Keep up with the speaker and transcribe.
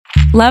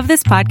Love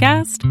this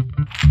podcast?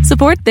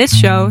 Support this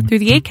show through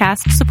the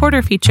Acast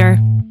supporter feature.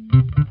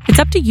 It's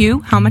up to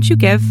you how much you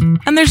give,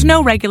 and there's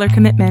no regular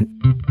commitment.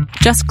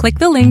 Just click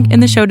the link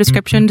in the show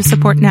description to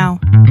support now.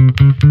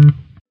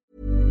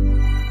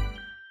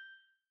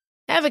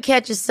 Ever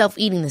catch yourself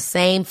eating the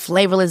same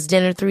flavorless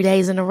dinner 3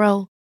 days in a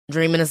row?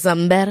 Dreaming of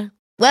something better?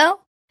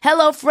 Well,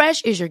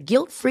 HelloFresh is your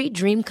guilt-free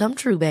dream come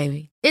true,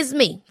 baby. It's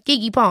me,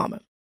 Keke Palmer.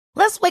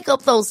 Let's wake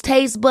up those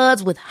taste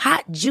buds with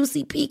hot,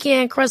 juicy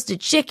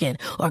pecan-crusted chicken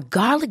or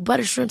garlic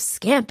butter shrimp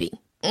scampi.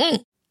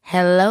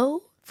 Hello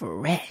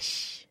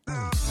Fresh.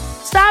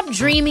 Stop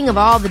dreaming of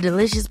all the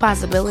delicious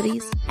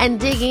possibilities and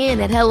dig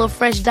in at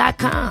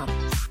HelloFresh.com.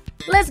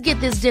 Let's get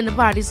this dinner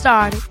party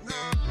started.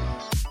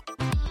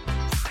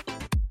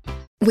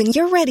 When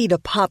you're ready to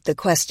pop the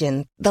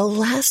question, the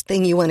last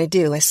thing you want to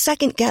do is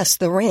second-guess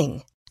the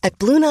ring. At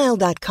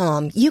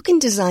BlueNile.com, you can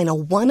design a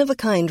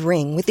one-of-a-kind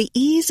ring with the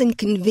ease and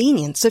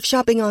convenience of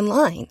shopping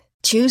online.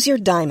 Choose your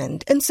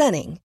diamond and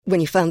setting. When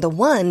you find the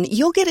one,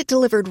 you'll get it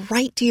delivered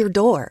right to your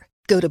door.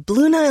 Go to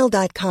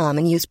BlueNile.com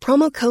and use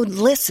promo code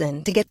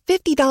LISTEN to get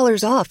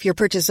 $50 off your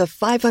purchase of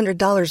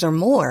 $500 or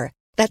more.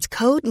 That's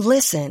code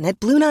LISTEN at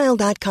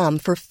BlueNile.com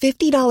for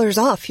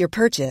 $50 off your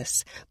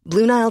purchase.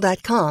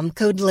 BlueNile.com,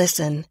 code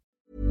LISTEN.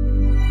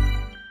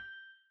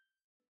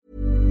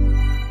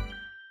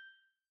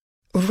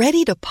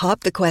 Ready to pop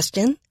the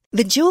question?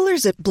 The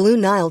jewelers at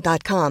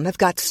BlueNile.com have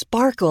got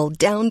sparkle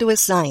down to a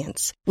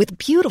science with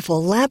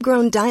beautiful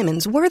lab-grown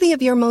diamonds worthy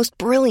of your most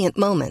brilliant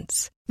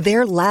moments.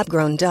 Their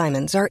lab-grown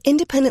diamonds are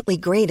independently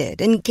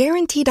graded and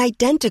guaranteed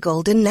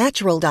identical to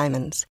natural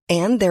diamonds,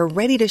 and they're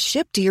ready to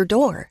ship to your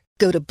door.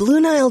 Go to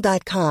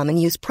BlueNile.com and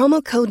use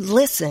promo code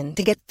LISTEN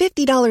to get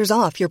 $50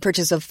 off your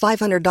purchase of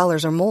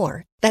 $500 or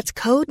more. That's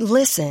code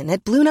LISTEN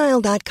at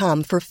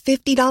BlueNile.com for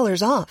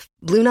 $50 off.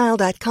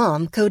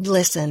 BlueNile.com, code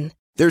LISTEN.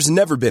 There's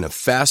never been a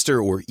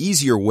faster or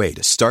easier way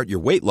to start your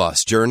weight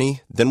loss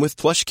journey than with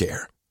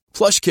PlushCare.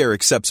 PlushCare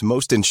accepts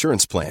most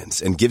insurance plans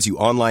and gives you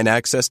online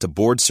access to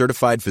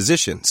board-certified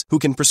physicians who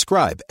can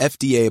prescribe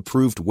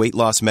FDA-approved weight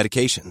loss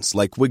medications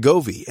like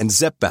Wegovy and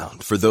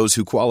Zepbound for those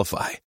who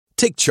qualify.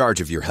 Take charge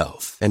of your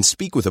health and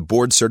speak with a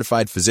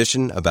board-certified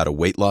physician about a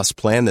weight loss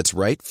plan that's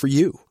right for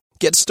you.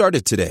 Get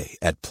started today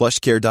at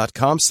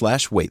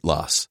plushcare.com/weight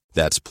loss.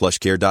 That's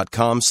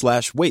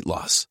plushcare.com/weight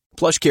loss.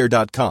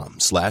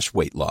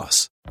 plushcare.com/weight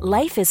loss.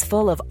 Life is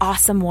full of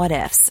awesome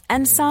what-ifs,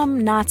 and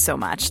some not so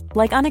much,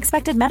 like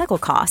unexpected medical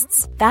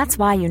costs. That's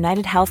why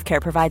United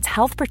Healthcare provides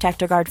Health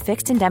Protector Guard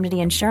fixed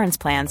indemnity insurance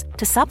plans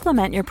to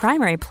supplement your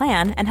primary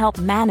plan and help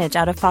manage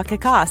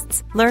out-of-pocket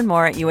costs. Learn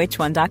more at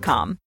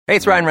uh1.com. Hey,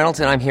 it's Ryan Reynolds,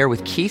 and I'm here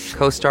with Keith,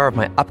 co-star of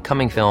my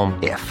upcoming film,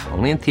 If,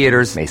 only in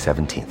theaters May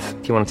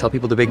 17th. Do you want to tell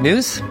people the big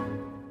news?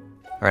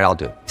 All right, I'll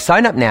do it.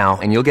 Sign up now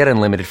and you'll get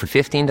unlimited for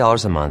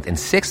 $15 a month and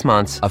 6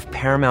 months of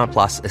Paramount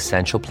Plus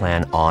Essential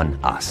Plan on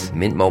us.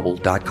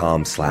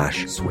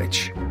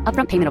 MintMobile.com/switch.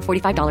 Upfront payment of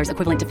 $45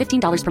 equivalent to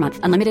 $15 per month.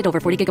 Unlimited over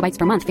 40 gigabytes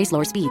per month. Face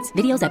lower speeds.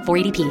 Videos at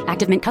 480p.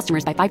 Active Mint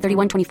customers by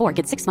 531.24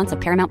 get 6 months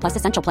of Paramount Plus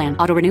Essential Plan.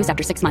 Auto renews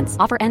after 6 months.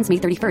 Offer ends May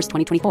 31st,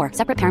 2024.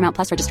 Separate Paramount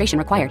Plus registration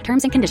required.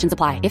 Terms and conditions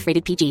apply if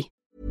rated PG.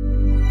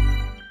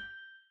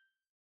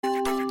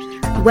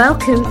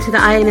 Welcome to the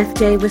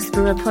INFJ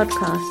Whisperer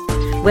podcast,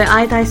 where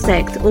I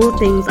dissect all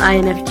things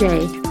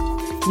INFJ.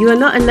 You are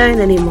not alone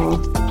anymore.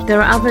 There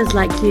are others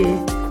like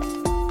you.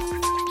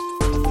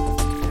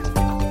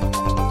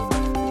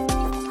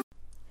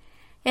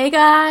 Hey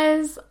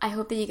guys! I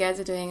hope that you guys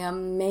are doing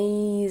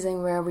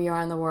amazing wherever you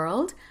are in the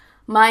world.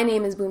 My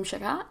name is Boom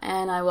Shaka,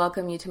 and I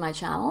welcome you to my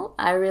channel.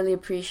 I really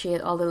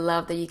appreciate all the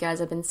love that you guys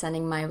have been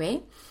sending my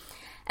way.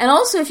 And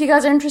also, if you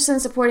guys are interested in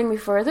supporting me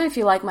further, if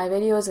you like my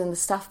videos and the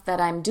stuff that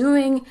I'm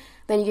doing,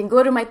 then you can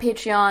go to my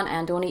Patreon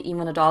and donate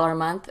even $1 a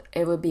month.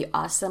 It would be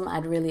awesome.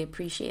 I'd really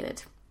appreciate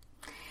it.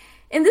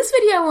 In this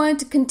video, I wanted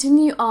to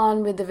continue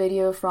on with the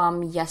video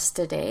from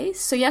yesterday.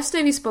 So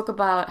yesterday we spoke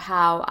about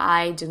how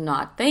I do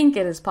not think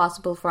it is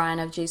possible for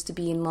INFJs to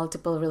be in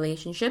multiple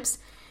relationships.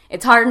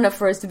 It's hard enough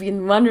for us to be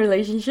in one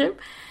relationship.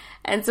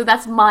 And so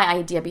that's my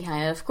idea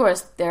behind it. Of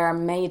course, there are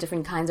many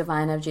different kinds of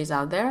INFJs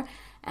out there.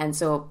 And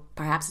so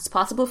perhaps it's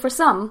possible for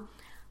some.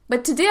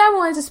 But today I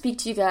wanted to speak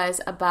to you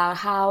guys about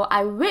how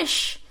I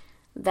wish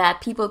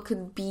that people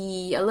could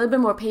be a little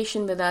bit more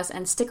patient with us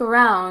and stick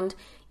around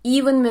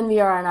even when we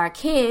are in our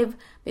cave,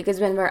 because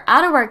when we're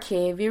out of our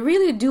cave, we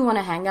really do want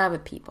to hang out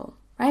with people,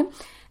 right?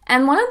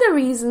 And one of the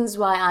reasons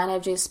why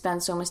INFJs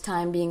spend so much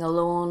time being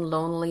alone,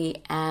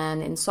 lonely,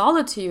 and in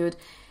solitude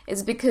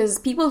is because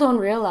people don't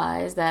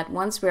realize that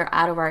once we're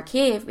out of our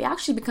cave, we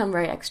actually become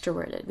very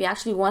extroverted. We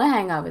actually want to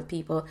hang out with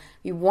people.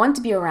 We want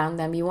to be around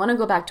them. We want to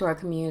go back to our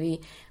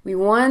community. We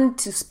want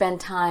to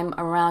spend time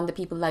around the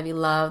people that we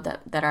love,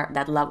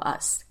 that love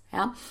us.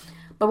 Yeah.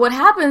 But what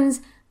happens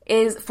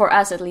is, for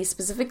us at least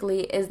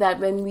specifically, is that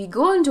when we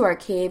go into our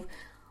cave,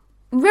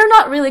 we're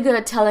not really good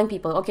at telling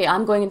people, okay,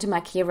 I'm going into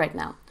my cave right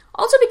now.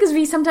 Also because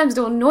we sometimes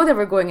don't know that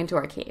we're going into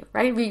our cave,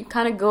 right? We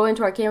kind of go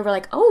into our cave and we're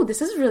like, oh,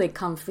 this is really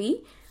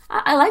comfy.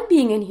 I like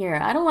being in here.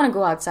 I don't want to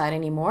go outside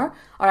anymore,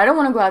 or I don't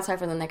want to go outside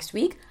for the next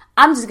week.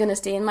 I'm just going to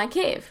stay in my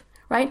cave,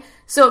 right?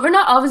 So we're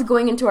not always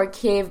going into our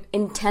cave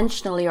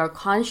intentionally or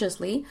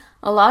consciously.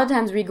 A lot of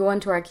times we go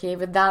into our cave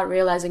without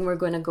realizing we're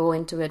going to go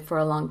into it for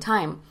a long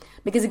time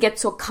because it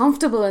gets so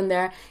comfortable in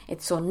there.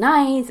 It's so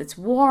nice, it's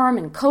warm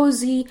and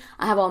cozy.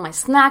 I have all my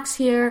snacks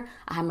here.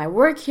 I have my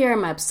work here,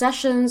 my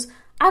obsessions.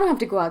 I don't have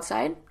to go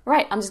outside,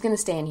 right? I'm just going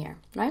to stay in here,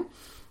 right?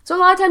 So a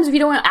lot of times we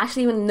don't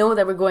actually even know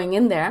that we're going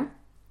in there.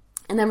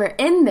 And then we're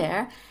in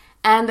there,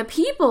 and the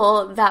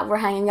people that were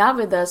hanging out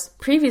with us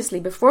previously,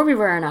 before we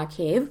were in our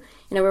cave,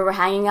 we were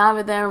hanging out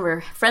with them, we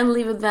were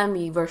friendly with them,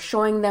 we were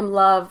showing them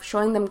love,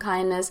 showing them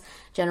kindness,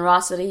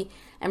 generosity,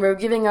 and we were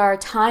giving our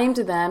time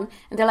to them,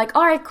 and they're like,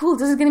 all right, cool,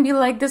 this is going to be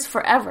like this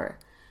forever.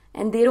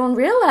 And they don't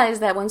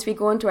realize that once we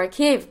go into our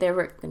cave, they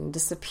were going to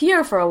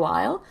disappear for a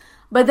while,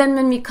 but then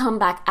when we come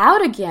back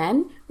out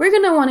again, we're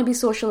going to want to be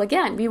social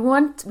again. We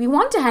want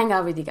to hang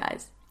out with you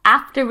guys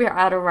after we're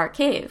out of our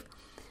cave.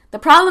 The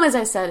problem, as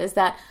I said, is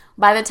that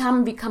by the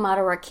time we come out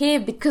of our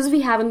cave, because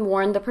we haven't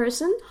warned the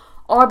person,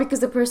 or because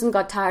the person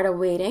got tired of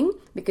waiting,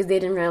 because they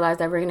didn't realize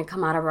that we're going to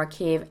come out of our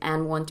cave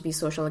and want to be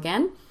social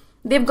again,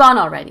 they've gone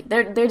already.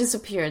 They're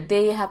disappeared.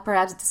 They have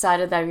perhaps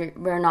decided that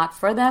we're not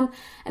for them,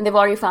 and they've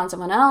already found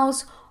someone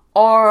else,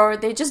 or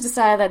they just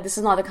decided that this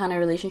is not the kind of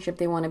relationship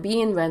they want to be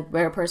in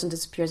where a person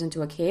disappears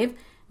into a cave,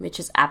 which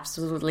is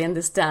absolutely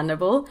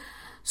understandable.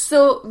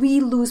 So we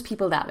lose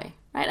people that way.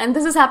 Right? And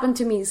this has happened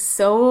to me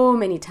so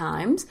many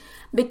times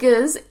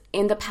because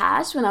in the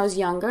past, when I was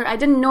younger, I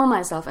didn't know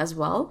myself as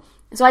well.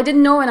 So I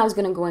didn't know when I was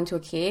going to go into a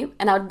cave,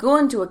 and I would go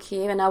into a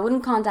cave and I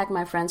wouldn't contact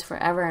my friends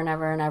forever and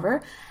ever and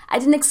ever. I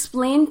didn't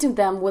explain to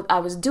them what I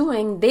was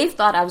doing. They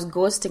thought I was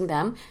ghosting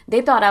them. They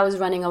thought I was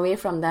running away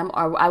from them,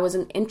 or I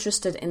wasn't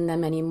interested in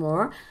them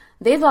anymore.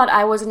 They thought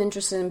I wasn't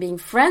interested in being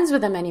friends with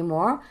them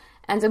anymore.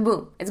 And so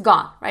boom, it's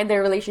gone, right?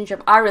 Their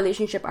relationship,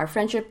 our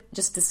friendship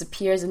just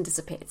disappears and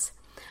dissipates.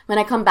 When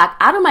I come back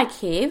out of my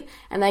cave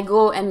and I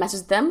go and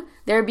message them,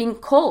 they're being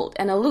cold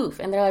and aloof.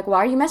 And they're like, why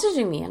are you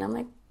messaging me? And I'm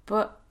like,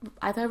 but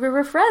I thought we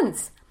were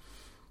friends.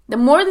 The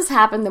more this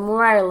happened, the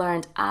more I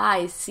learned,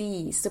 I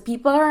see. So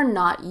people are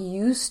not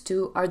used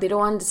to, or they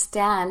don't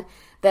understand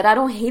that I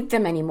don't hate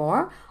them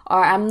anymore,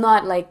 or I'm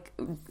not like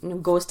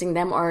ghosting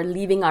them or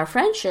leaving our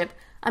friendship.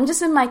 I'm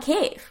just in my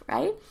cave,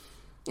 right?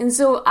 And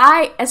so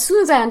as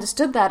soon as I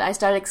understood that, I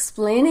started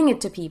explaining it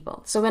to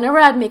people. So whenever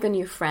I'd make a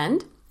new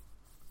friend,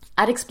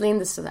 I'd explain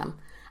this to them.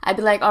 I'd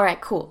be like, all right,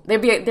 cool.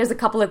 There's a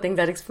couple of things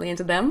I'd explain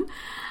to them.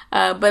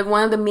 But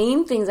one of the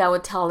main things I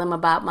would tell them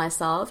about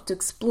myself, to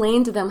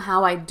explain to them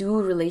how I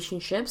do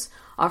relationships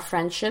or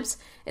friendships,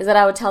 is that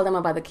I would tell them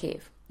about the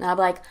cave. And I'd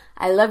be like,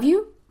 I love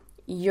you.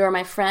 You're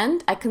my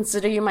friend. I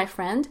consider you my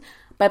friend.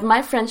 But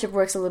my friendship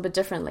works a little bit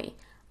differently.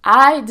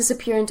 I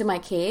disappear into my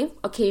cave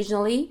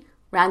occasionally,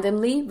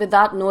 randomly,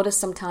 without notice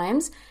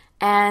sometimes.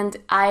 And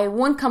I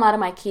won't come out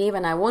of my cave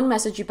and I won't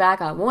message you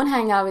back. I won't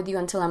hang out with you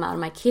until I'm out of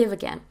my cave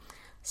again.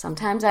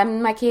 Sometimes I'm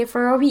in my cave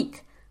for a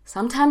week.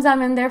 Sometimes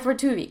I'm in there for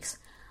 2 weeks.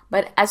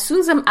 But as soon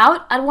as I'm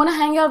out, I want to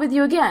hang out with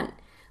you again.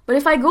 But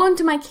if I go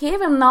into my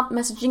cave and I'm not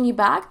messaging you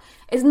back,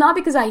 it's not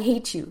because I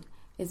hate you.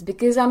 It's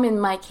because I'm in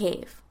my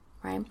cave,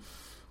 right?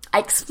 I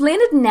explain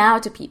it now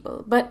to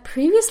people, but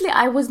previously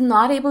I was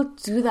not able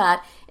to do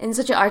that in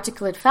such an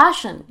articulate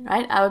fashion,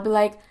 right? I would be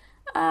like,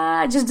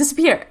 just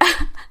disappear.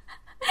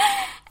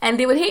 And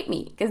they would hate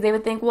me because they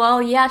would think,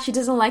 well, yeah, she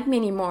doesn't like me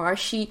anymore, or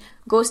she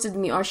ghosted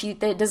me, or she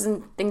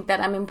doesn't think that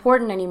I'm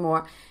important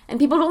anymore. And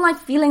people don't like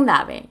feeling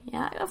that way.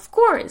 Yeah, of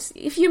course.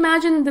 If you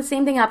imagine the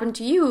same thing happened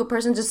to you, a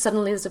person just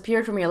suddenly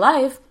disappeared from your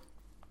life,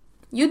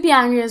 you'd be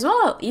angry as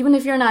well. Even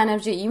if you're an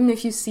INFJ, even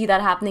if you see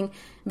that happening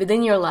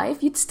within your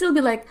life, you'd still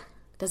be like,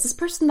 does this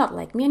person not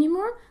like me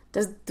anymore?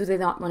 Do they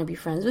not want to be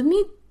friends with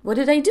me? What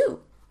did I do?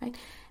 Right?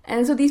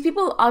 And so these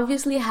people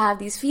obviously have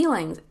these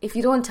feelings. If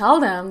you don't tell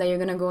them that you're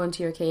going to go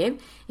into your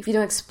cave, if you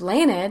don't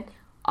explain it,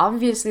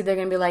 obviously they're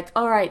going to be like,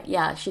 all right,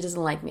 yeah, she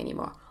doesn't like me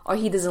anymore. Or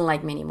he doesn't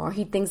like me anymore.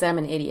 He thinks that I'm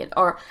an idiot.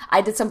 Or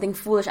I did something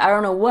foolish. I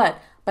don't know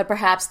what. But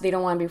perhaps they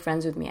don't want to be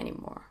friends with me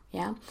anymore.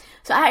 Yeah.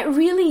 So I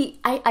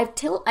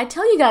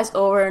tell you guys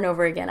over and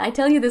over again. I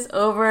tell you this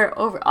over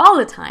all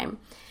the time.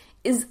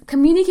 Is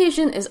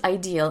communication is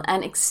ideal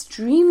and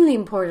extremely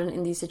important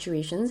in these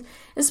situations,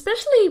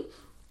 especially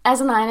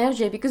as an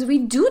INFJ, because we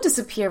do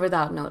disappear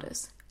without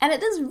notice. And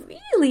it is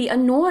really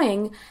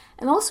annoying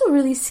and also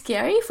really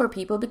scary for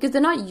people because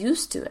they're not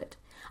used to it.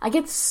 I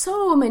get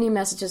so many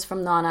messages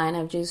from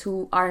non-INFJs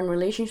who are in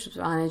relationships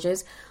with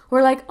INFJs who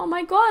are like, oh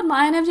my god,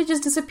 my INFJ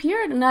just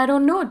disappeared and I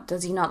don't know.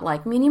 Does he not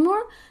like me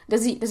anymore?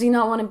 Does he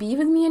not want to be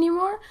with me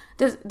anymore?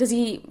 Does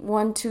he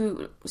want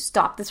to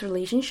stop this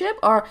relationship?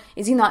 Or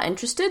is he not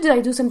interested? Did I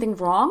do something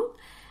wrong?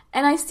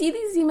 And I see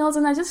these emails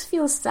and I just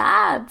feel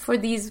sad for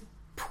these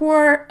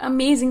poor,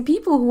 amazing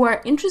people who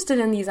are interested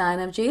in these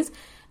INFJs,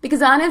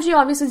 because the INFJ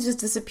obviously just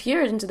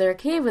disappeared into their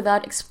cave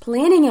without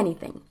explaining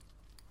anything.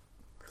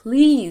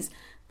 Please,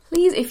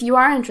 if you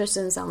are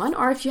interested in someone,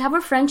 or if you have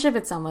a friendship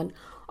with someone,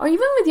 or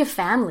even with your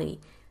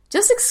family,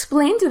 just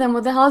explain to them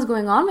what the hell is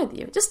going on with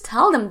you. Just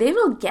tell them. They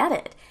will get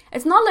it.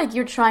 It's not like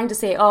you're trying to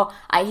say, oh,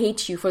 I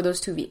hate you for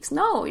those 2 weeks.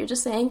 No, you're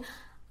just saying,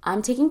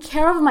 I'm taking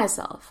care of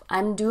myself.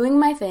 I'm doing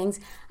my things.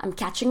 I'm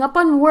catching up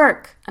on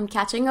work. I'm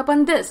catching up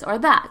on this or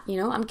that.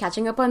 I'm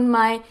catching up on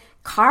my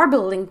car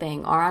building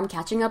thing, or I'm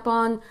catching up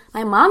on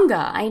my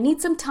manga. I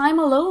need some time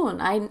alone.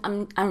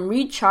 I'm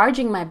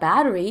recharging my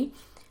battery.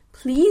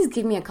 Please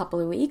give me a couple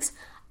of weeks.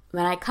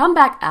 When I come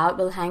back out,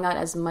 we'll hang out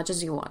as much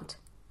as you want,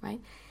 right?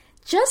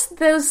 Just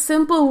those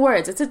simple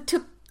words. It's a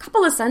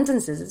couple of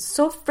sentences. It's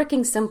so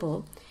freaking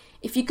simple.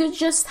 If you could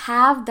just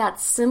have that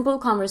simple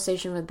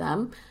conversation with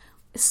them,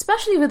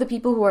 especially with the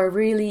people who are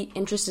really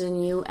interested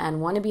in you and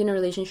want to be in a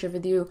relationship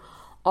with you,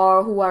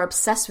 or who are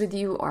obsessed with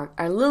you, or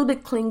are a little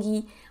bit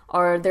clingy,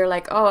 or they're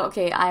like, oh,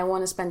 okay, I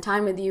want to spend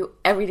time with you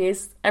every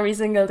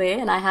single day.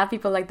 And I have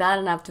people like that,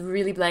 and I have to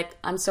really be like,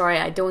 I'm sorry,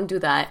 I don't do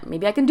that.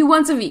 Maybe I can do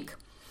once a week.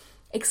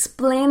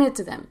 Explain it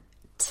to them.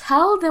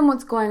 Tell them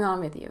what's going on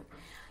with you.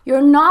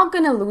 You're not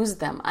going to lose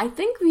them. I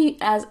think we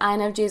as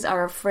INFJs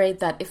are afraid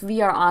that if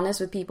we are honest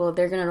with people,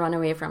 they're going to run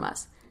away from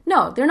us.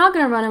 No, they're not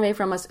going to run away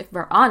from us if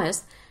we're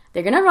honest.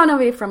 They're going to run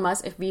away from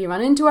us if we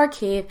run into our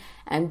cave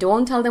and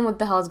don't tell them what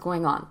the hell is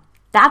going on.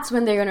 That's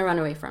when they're going to run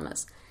away from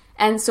us.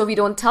 And so we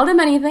don't tell them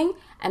anything,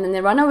 and then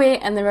they run away,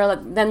 and then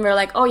we're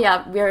like, oh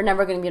yeah, we're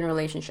never going to be in a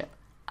relationship.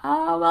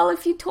 Well,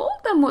 if you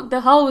told them what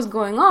the hell was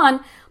going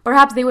on,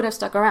 perhaps they would have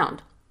stuck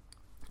around.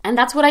 And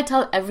that's what I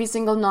tell every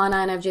single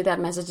non-INFJ that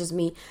messages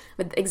me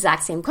with the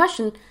exact same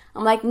question.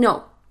 I'm like,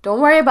 no, don't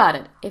worry about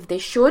it. If they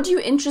showed you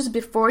interest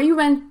before they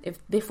went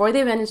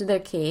into their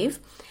cave,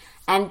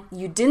 and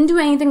you didn't do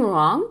anything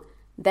wrong,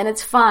 then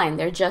it's fine.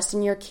 They're just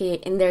in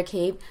their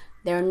cave.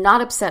 They're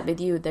not upset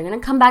with you. They're going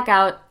to come back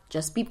out.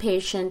 Just be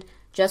patient.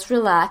 Just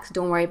relax.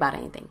 Don't worry about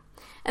anything.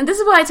 And this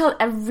is what I tell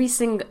every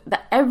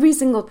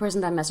single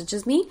person that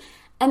messages me.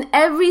 And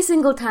every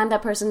single time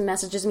that person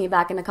messages me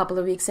back in a couple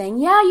of weeks saying,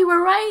 yeah, you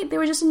were right. They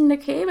were just in their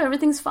cave.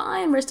 Everything's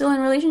fine. We're still in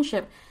a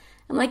relationship.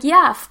 I'm like,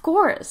 yeah, of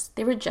course.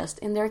 They were just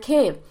in their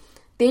cave.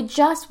 They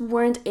just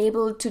weren't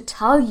able to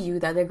tell you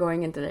that they're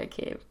going into their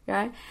cave,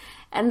 right?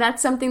 And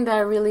that's something that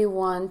I really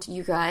want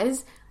you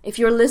guys, if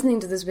you're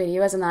listening to this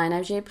video as an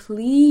INFJ,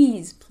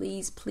 please,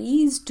 please,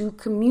 please do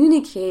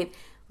communicate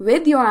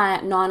with your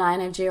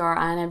non-INFJ or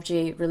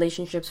INFJ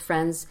relationships,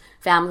 friends,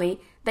 family,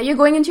 that you're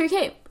going into your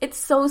cave. It's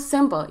so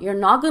simple. You're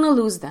not going to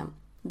lose them.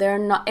 They're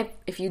not,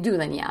 if you do,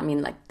 then yeah,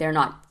 they're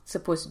not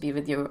supposed to be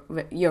with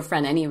your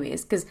friend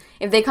anyways, because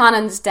if they can't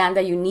understand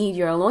that you need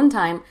your alone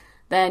time,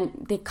 then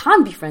they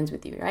can't be friends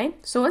with you, right?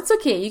 So it's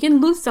okay. You can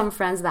lose some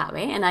friends that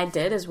way, and I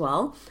did as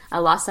well. I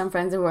lost some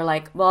friends that were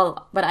like,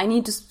 well, but I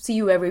need to see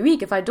you every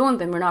week. If I don't,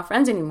 then we're not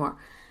friends anymore.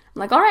 I'm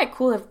like, all right,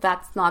 cool, if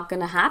that's not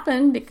going to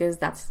happen, because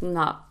that's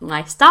not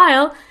my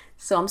style,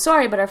 so I'm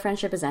sorry, but our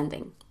friendship is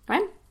ending,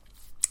 right?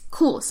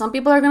 Cool. Some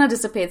people are going to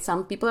dissipate.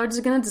 Some people are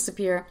just going to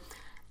disappear,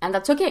 and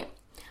that's okay.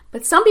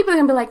 But some people are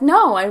going to be like,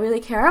 no, I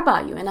really care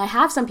about you. And I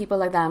have some people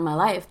like that in my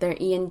life. They're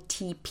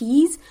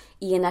ENTPs,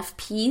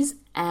 ENFPs,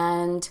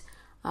 and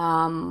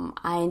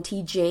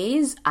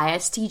INTJs,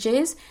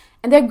 ISTJs,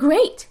 and they're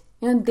great.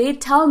 They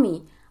tell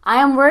me I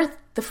am worth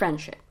the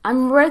friendship.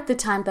 I'm worth the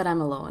time that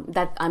I'm alone,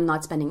 that I'm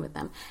not spending with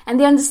them. And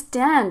they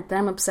understand that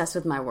I'm obsessed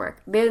with my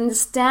work. They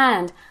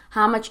understand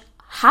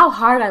how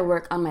hard I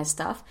work on my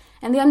stuff,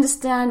 and they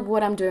understand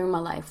what I'm doing in my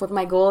life, what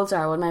my goals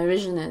are, what my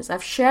vision is.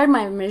 I've shared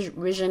my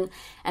vision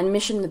and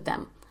mission with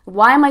them.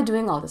 Why am I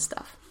doing all this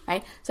stuff,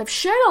 right? So I've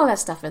shared all that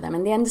stuff with them,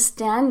 and they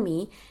understand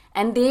me,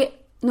 and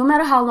no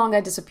matter how long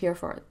I disappear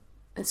for it,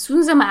 as soon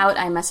as I'm out,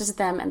 I message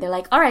them, and they're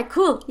like, all right,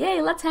 cool,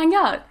 yay, let's hang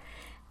out.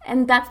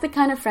 And that's the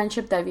kind of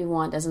friendship that we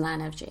want as an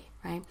INFJ,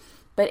 right?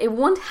 But it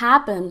won't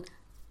happen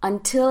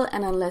until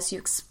and unless you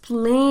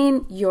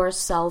explain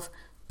yourself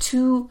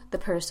to the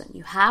person.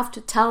 You have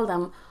to tell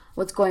them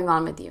what's going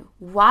on with you.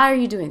 Why are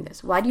you doing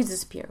this? Why do you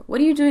disappear? What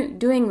are you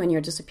doing when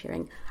you're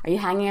disappearing? Are you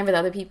hanging out with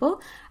other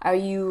people? Are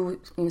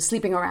you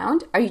sleeping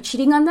around? Are you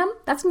cheating on them?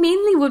 That's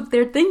mainly what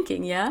they're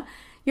thinking, yeah?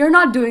 You're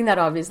not doing that,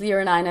 obviously. You're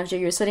an INFJ.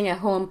 You're sitting at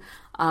home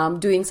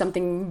doing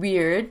something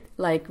weird,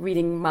 like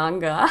reading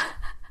manga.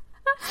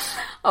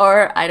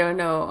 Or, I don't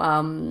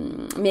know,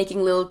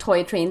 making little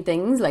toy train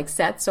things like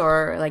sets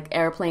or like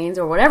airplanes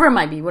or whatever it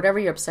might be, whatever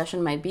your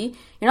obsession might be.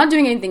 You're not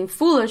doing anything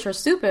foolish or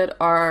stupid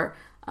or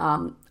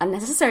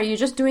unnecessary. You're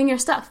just doing your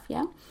stuff,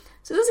 yeah?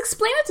 So just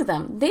explain it to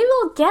them. They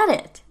will get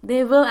it.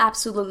 They will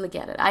absolutely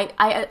get it.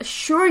 I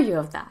assure you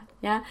of that,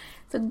 yeah?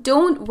 So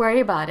don't worry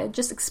about it.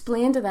 Just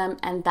explain to them,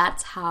 and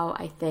that's how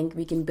I think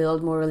we can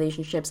build more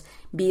relationships,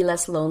 be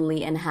less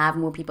lonely, and have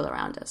more people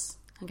around us,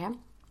 okay?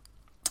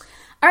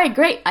 All right,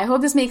 great. I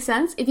hope this makes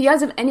sense. If you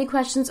guys have any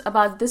questions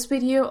about this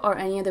video or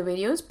any other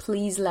videos,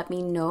 please let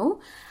me know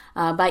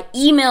by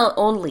email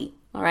only.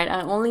 All right,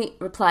 I only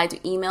reply to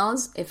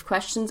emails. If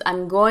questions,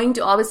 I'm going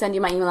to always send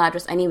you my email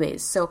address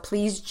anyways. So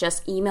please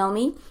just email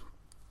me.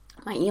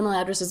 My email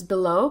address is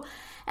below.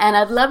 And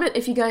I'd love it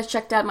if you guys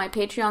checked out my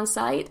Patreon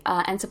site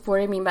and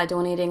supported me by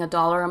donating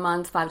 $1 a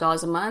month,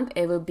 $5 a month.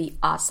 It would be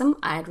awesome.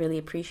 I'd really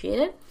appreciate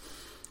it.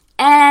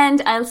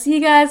 And I'll see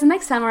you guys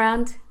next time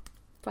around.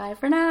 Bye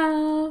for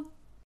now.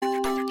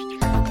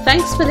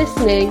 Thanks for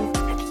listening.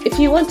 If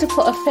you want to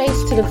put a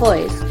face to the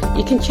voice,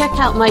 you can check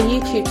out my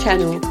YouTube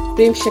channel,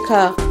 Boom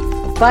Shikha.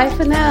 Bye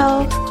for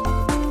now.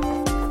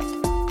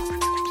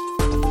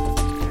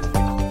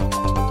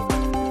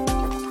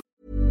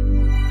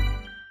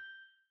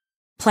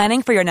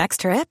 Planning for your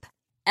next trip?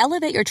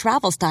 Elevate your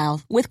travel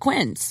style with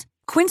Quince.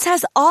 Quince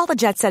has all the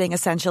jet-setting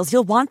essentials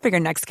you'll want for your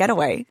next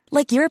getaway,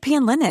 like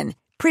European linen,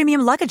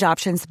 premium luggage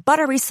options,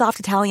 buttery soft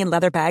Italian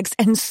leather bags,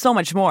 and so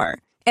much more.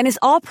 And is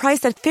all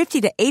priced at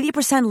 50 to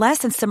 80% less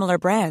than similar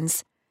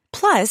brands.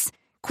 Plus,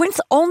 Quince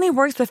only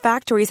works with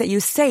factories that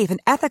use safe and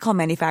ethical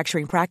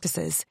manufacturing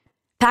practices.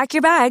 Pack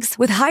your bags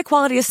with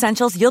high-quality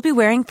essentials you'll be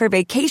wearing for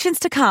vacations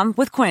to come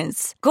with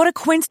Quince. Go to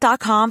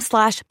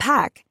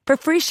quince.com/pack for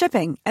free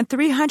shipping and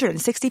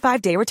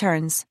 365-day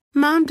returns.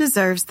 Mom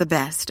deserves the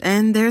best,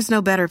 and there's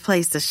no better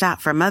place to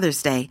shop for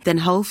Mother's Day than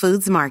Whole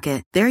Foods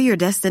Market. They're your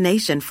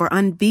destination for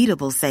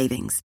unbeatable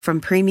savings, from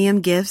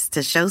premium gifts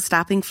to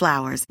show-stopping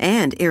flowers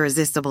and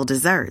irresistible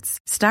desserts.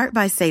 Start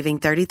by saving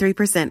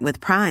 33% with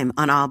Prime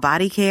on all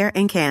body care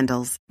and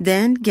candles.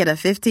 Then get a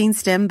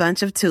 15-stem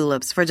bunch of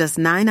tulips for just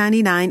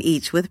 $9.99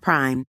 each with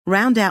Prime.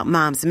 Round out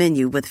Mom's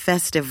menu with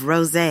festive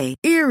rosé,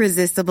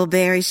 irresistible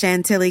berry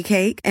chantilly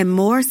cake, and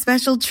more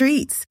special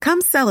treats.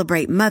 Come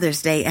celebrate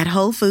Mother's Day at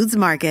Whole Foods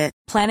Market.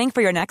 Planning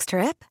for your next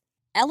trip?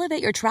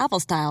 Elevate your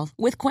travel style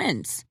with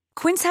Quince.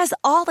 Quince has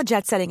all the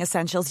jet-setting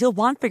essentials you'll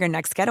want for your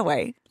next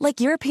getaway, like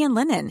European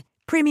linen,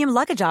 premium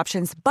luggage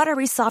options,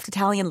 buttery soft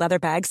Italian leather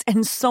bags,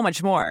 and so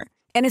much more.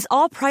 And is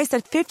all priced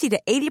at 50 to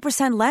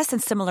 80% less than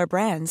similar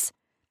brands.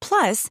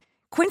 Plus,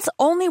 Quince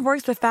only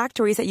works with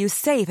factories that use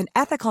safe and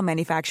ethical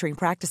manufacturing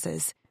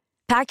practices.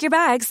 Pack your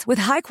bags with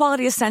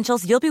high-quality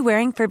essentials you'll be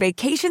wearing for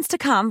vacations to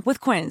come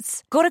with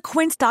Quince. Go to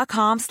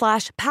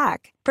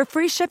quince.com/pack for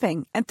free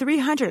shipping and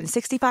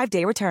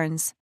 365-day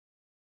returns.